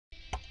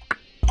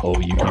Oh,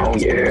 you can. Oh,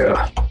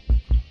 yeah.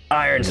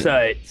 Iron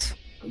sights.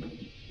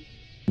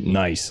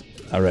 Nice.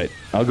 All right,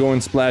 I'll go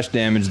and splash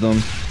damage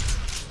them,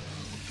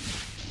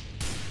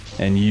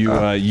 and you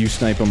you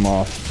snipe them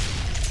off.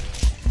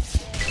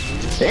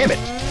 Damn it.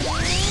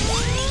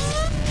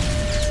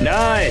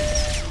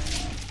 Nice.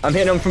 I'm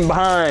hitting them from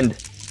behind.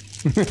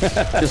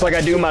 Just like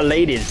I do my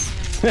ladies.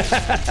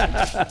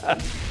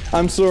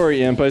 I'm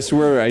sorry, Imp. I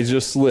swear, I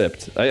just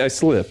slipped. I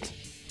slipped.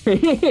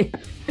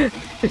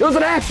 It was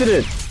an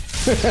accident.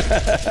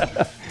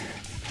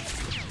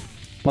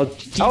 Well,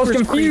 I was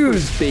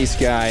confused. Space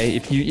guy.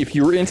 If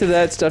you were into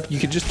that stuff, you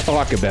could just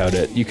talk about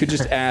it. You could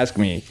just ask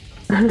me.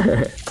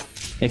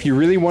 If you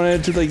really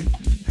wanted to, like,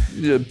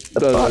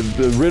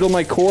 riddle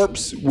my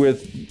corpse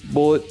with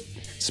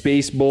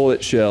space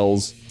bullet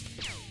shells,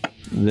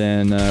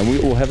 then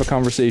we'll have a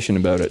conversation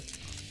about it.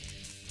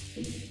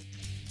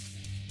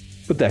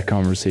 But that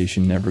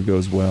conversation never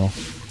goes well.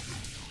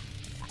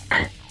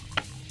 And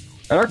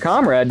our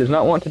comrade does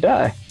not want to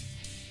die.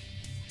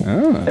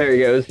 Oh. There he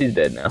goes. He's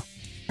dead now.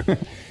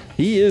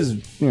 He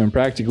is,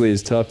 practically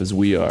as tough as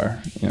we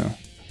are.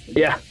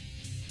 Yeah.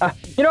 I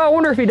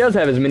wonder if he does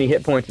have as many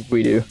hit points as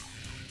we do.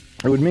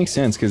 It would make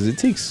sense because it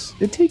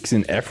takes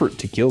an effort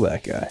to kill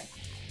that guy.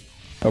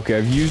 Okay,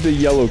 I've used a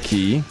yellow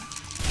key.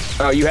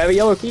 Oh, you have a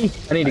yellow key?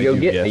 I need to go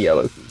get the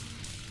yellow key.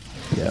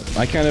 Yeah,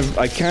 I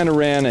kind of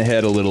ran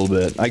ahead a little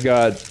bit. I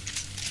got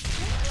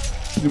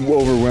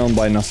overwhelmed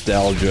by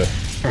nostalgia.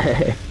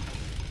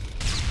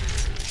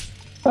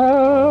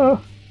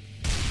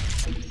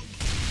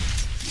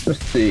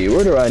 Let's see,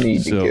 where do I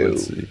need to go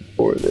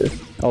for this?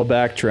 I'll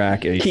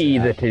backtrack a key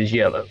that is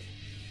yellow.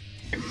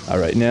 All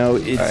right, now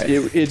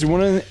it's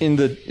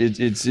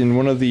in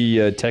one of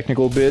the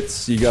technical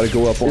bits. You got to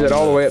go up. Is it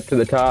all the way up to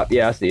the top?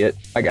 Yeah, I see it.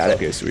 I got it.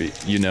 Okay, sweet.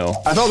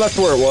 I thought that's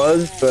where it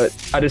was, but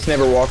I just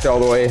never walked all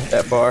the way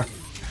that far.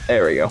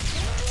 There we go.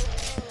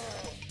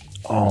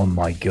 Oh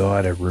my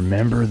god, I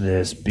remember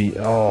this.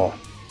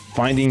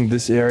 Finding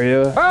this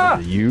area.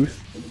 The youth.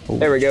 Holy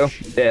there we go.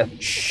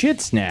 Death. Shit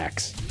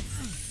snacks.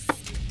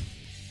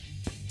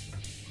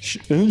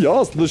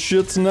 Yes, the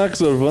shit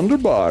snacks are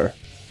wunderbar.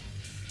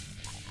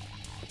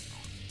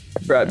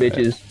 Right,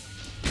 bitches.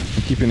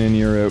 I'm keeping an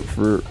ear out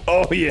for...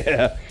 Oh,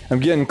 yeah! I'm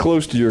getting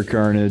close to your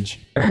carnage.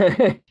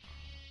 Found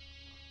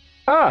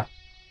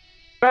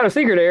a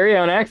secret area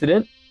on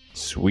accident.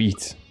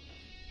 Sweet.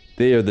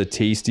 They are the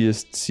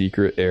tastiest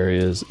secret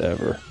areas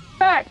ever.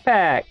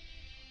 Backpack!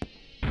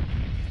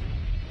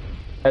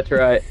 That's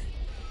right.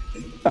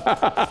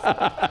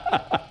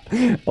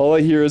 All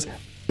I hear is,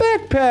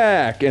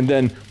 backpack! And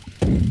then...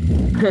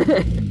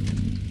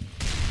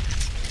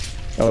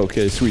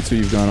 Okay, sweet. So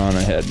you've gone on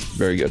ahead.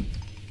 Very good.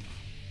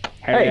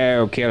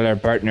 Hello, killer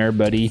partner,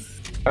 buddy.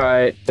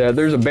 Alright,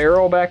 there's a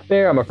barrel back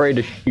there. I'm afraid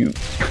to shoot.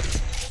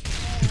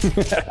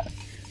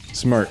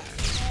 Smart.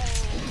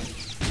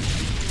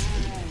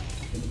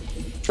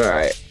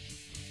 Alright.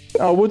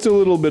 Oh, what's a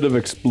little bit of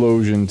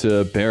explosion to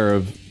a pair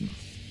of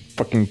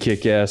fucking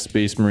kick-ass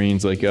space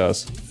marines like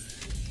us?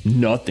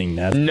 Nothing,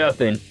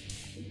 Nothing.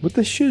 What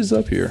the shit is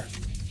up here?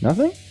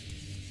 Nothing?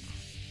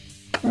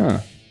 Huh.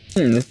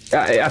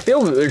 I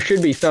feel that there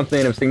should be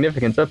something of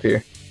significance up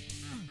here.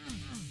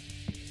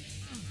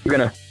 We're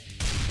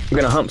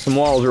gonna hump some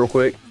walls real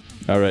quick.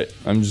 Alright,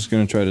 I'm just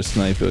gonna try to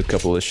snipe a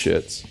couple of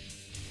shits.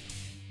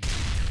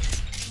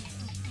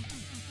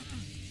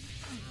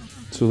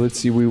 So let's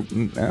see,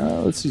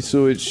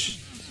 so it's...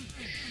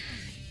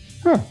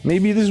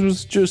 maybe this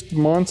was just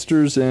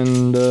monsters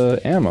and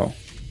ammo.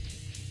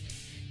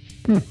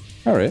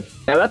 Alright.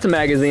 Now that's a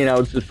magazine I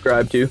would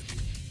subscribe to.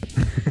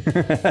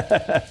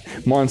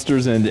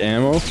 Monsters and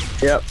ammo?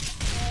 Yep.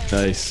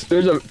 Nice.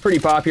 There's a pretty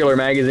popular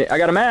magazine. I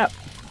got a map.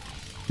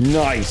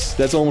 Nice.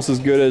 That's almost as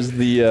good as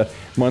the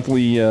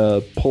monthly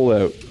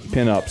pull-out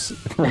pinups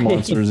for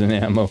monsters and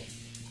ammo.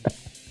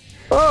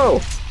 Oh!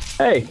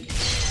 Hey.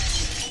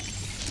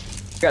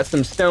 Got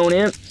some stone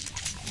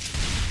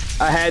imps.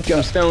 I had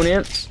some stone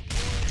imps.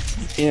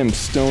 Imps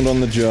stoned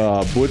on the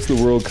job. What's the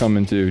world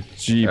coming to?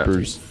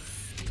 Jeepers.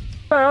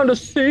 Found a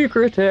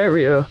secret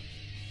area.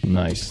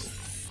 Nice.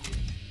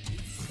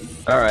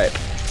 Alright.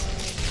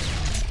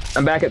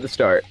 I'm back at the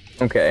start.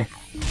 Okay.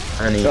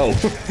 Oh.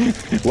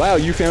 Wow,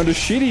 you found a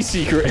shitty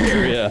secret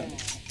area.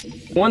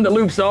 One that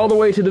loops all the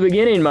way to the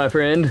beginning, my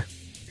friend.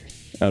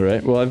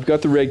 Alright, well I've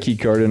got the red key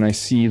card and I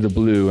see the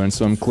blue, and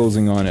so I'm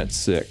closing on at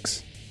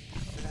 6.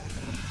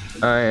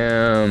 I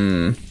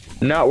am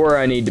not where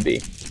I need to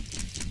be.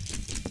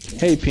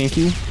 Hey,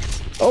 Pinky.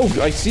 Oh,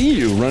 I see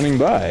you running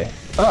by.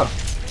 Oh.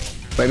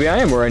 Maybe I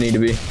am where I need to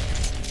be.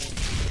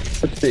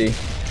 Let's see.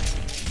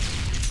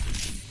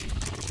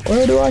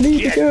 Where do I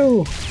need to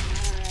go?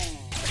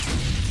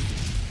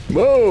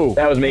 Whoa!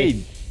 That was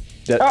me.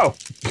 Hey, oh!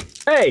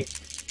 Hey!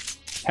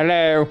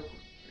 Hello!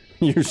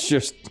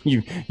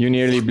 You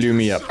nearly blew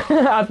me up.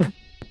 God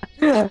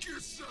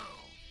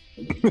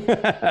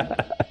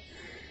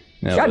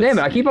damn it,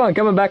 I keep on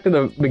coming back to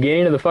the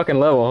beginning of the fucking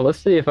level. Let's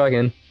see if I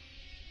can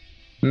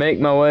make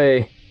my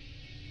way.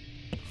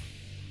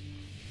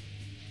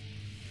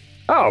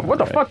 Oh, what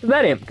the fuck did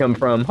that imp come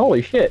from?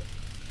 Holy shit.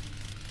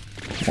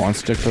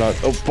 Monster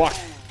closet. Oh, fuck.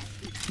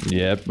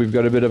 Yep, we've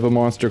got a bit of a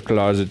monster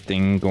closet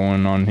thing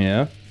going on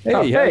here.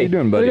 Hey, how you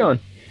doing, buddy? How you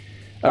doing?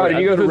 Oh, did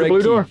you go through the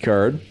blue door?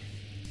 Card.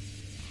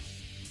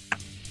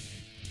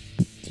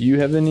 Do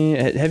you have any...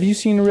 Have you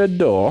seen a red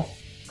door?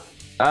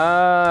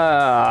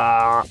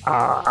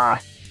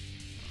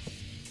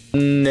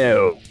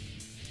 No.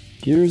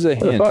 Here's a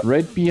hint.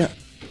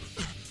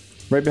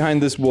 Right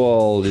behind this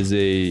wall is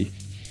a...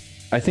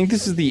 I think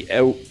this is the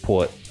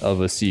output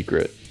of a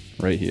secret.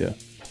 Right here.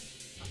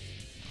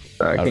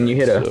 Can you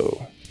hit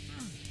a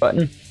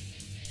button?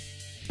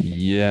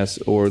 Yes,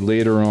 or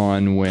later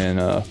on when...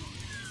 oh,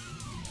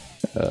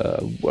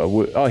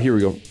 here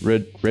we go.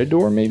 Red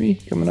door, maybe?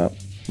 Coming up.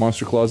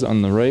 Monster closet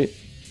on the right.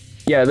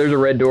 Yeah, there's a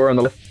red door on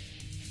the left.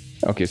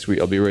 Okay,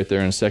 sweet. I'll be right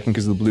there in a second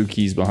because the blue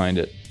key's behind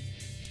it.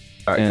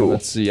 All right, and cool.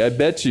 Let's see. I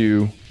bet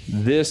you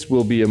this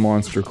will be a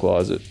monster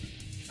closet.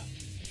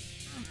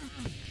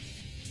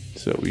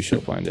 So we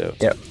shall find out.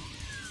 Yep.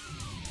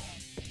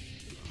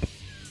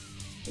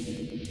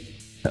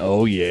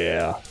 Oh,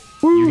 yeah.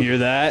 Woo. You hear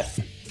that?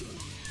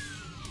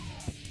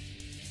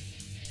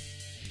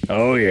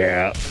 Oh,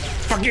 yeah.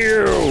 Fuck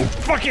you!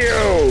 Fuck you!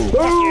 Boom.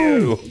 Fuck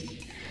you!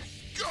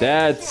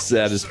 That's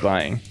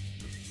satisfying.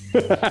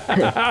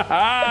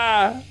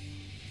 I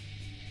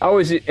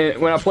always,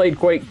 when I played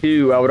Quake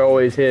 2, I would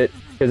always hit,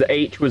 because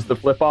H was the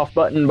flip-off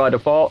button by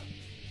default.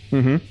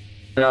 Mm-hmm.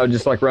 And I would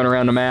just like run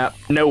around the map,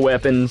 no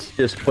weapons,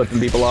 just flipping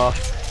people off.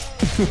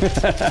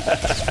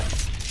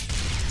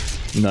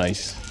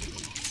 Nice.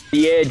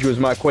 The Edge was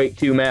my Quake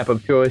 2 map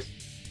of choice.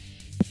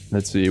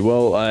 Let's see.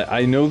 Well,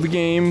 I know the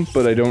game,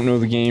 but I don't know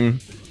the game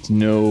to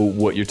know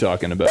what you're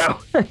talking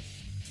about. Oh.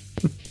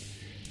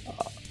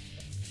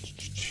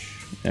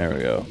 There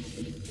we go.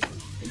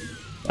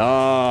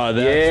 Ah,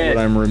 that's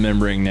what I'm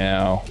remembering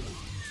now.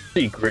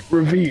 Secret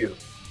reveal.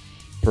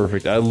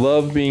 Perfect. I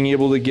love being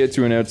able to get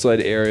to an outside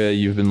area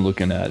you've been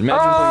looking at.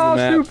 Imagine playing the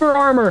map. Super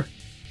armor.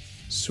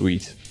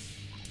 Sweet.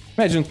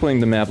 Imagine playing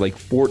the map like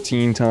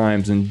 14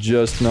 times and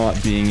just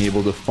not being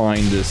able to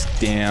find this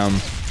damn...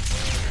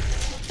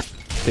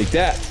 Take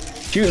that.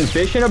 Shooting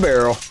fish in a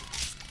barrel.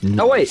 Nice.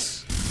 Oh,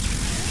 wait.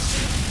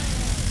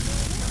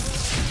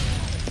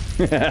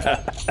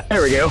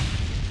 There we go.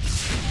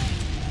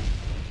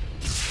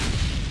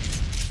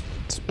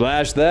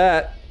 Splash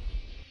that.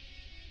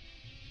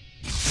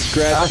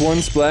 Scratch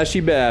one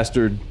splashy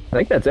bastard. I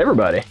think that's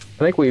everybody. I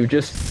think we've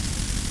just...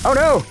 Oh,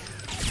 no!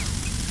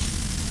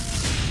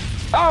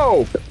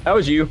 Oh! That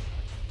was you.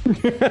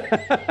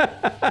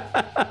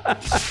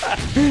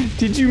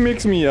 Did you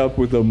mix me up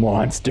with a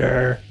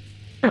monster?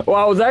 Well,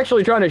 I was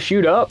actually trying to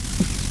shoot up.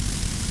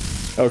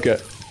 Okay.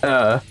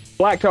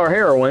 Black tar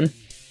heroin.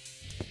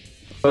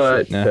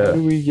 But... Now, how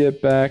do we get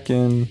back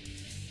in...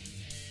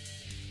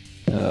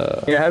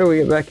 yeah, how do we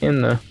get back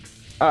in the...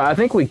 I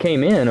think we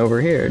came in over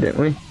here,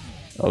 didn't we?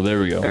 Oh,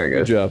 there we go. There we go.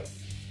 Good job.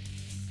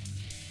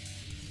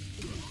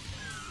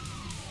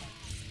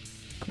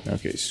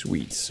 Okay,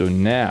 sweet. So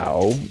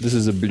now, this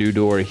is a blue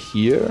door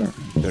here.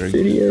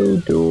 Video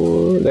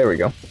door. There we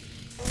go.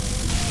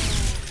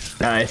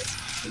 Nice.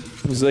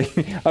 It was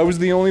like, I was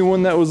the only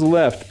one that was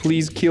left.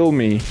 Please kill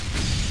me.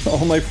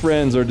 All my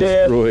friends are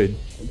destroyed.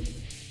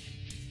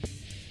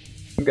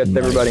 We got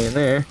everybody in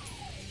there.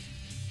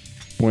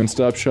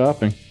 One-stop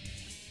shopping.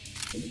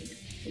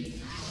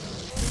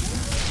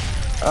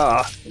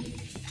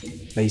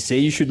 They say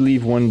you should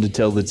leave one to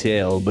tell the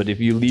tale, but if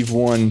you leave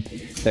one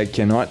that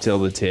cannot tell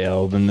the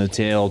tale, then the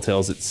tale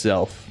tells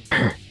itself.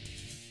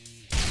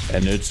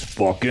 And it's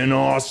fucking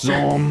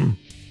awesome.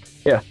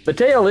 Yeah, the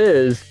tale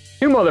is,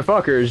 two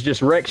motherfuckers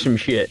just wrecked some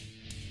shit.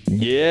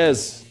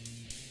 Yes.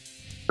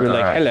 We're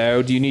like,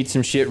 hello, do you need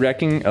some shit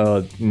wrecking?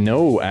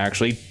 No,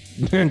 actually.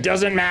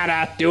 Doesn't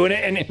matter. Doing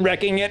it and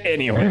wrecking it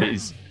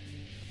anyways.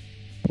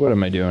 What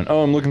am I doing?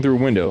 Oh, I'm looking through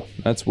a window.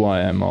 That's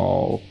why I'm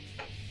all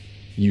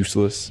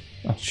useless.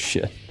 Oh,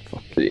 shit.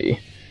 Fuck. Let's see.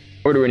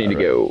 Where do we need to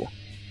go?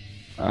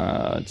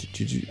 I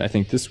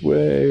think this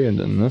way, and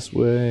then this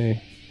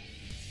way.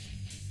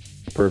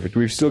 Perfect.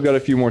 We've still got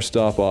a few more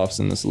stop-offs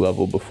in this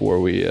level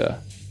before we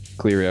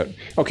clear out.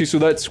 Okay, so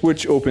that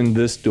switch opened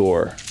this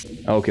door.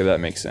 Okay, that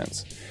makes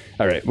sense.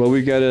 All right. Well,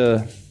 we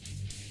gotta.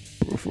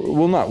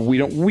 Well, not we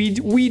don't.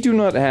 We do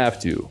not have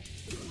to,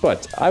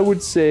 but I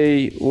would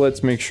say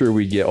let's make sure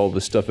we get all the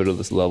stuff out of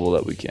this level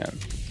that we can.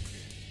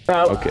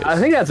 Okay. I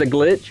think that's a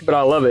glitch, but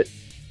I love it.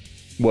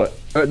 What?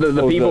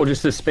 The people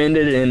just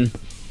suspended in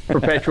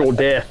perpetual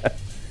death.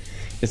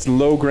 It's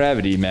low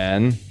gravity,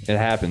 man. It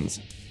happens.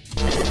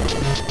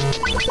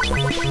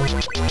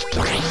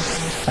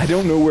 I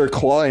don't know where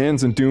Claw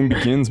ends and Doom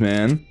begins,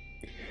 man.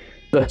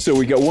 So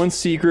we got one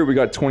secret, we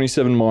got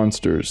 27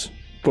 monsters.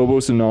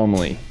 Phobos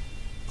Anomaly.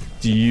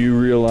 Do you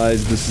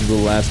realize this is the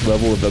last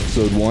level of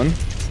episode 1?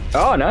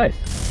 Oh, nice.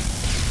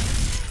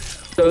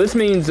 So this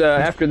means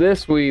after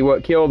this we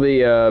kill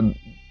the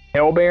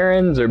Hell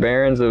Barons or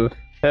Barons of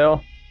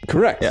Hell?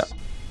 Correct. Yeah.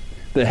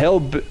 The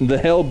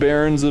Hell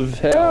Barons of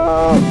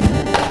Hell.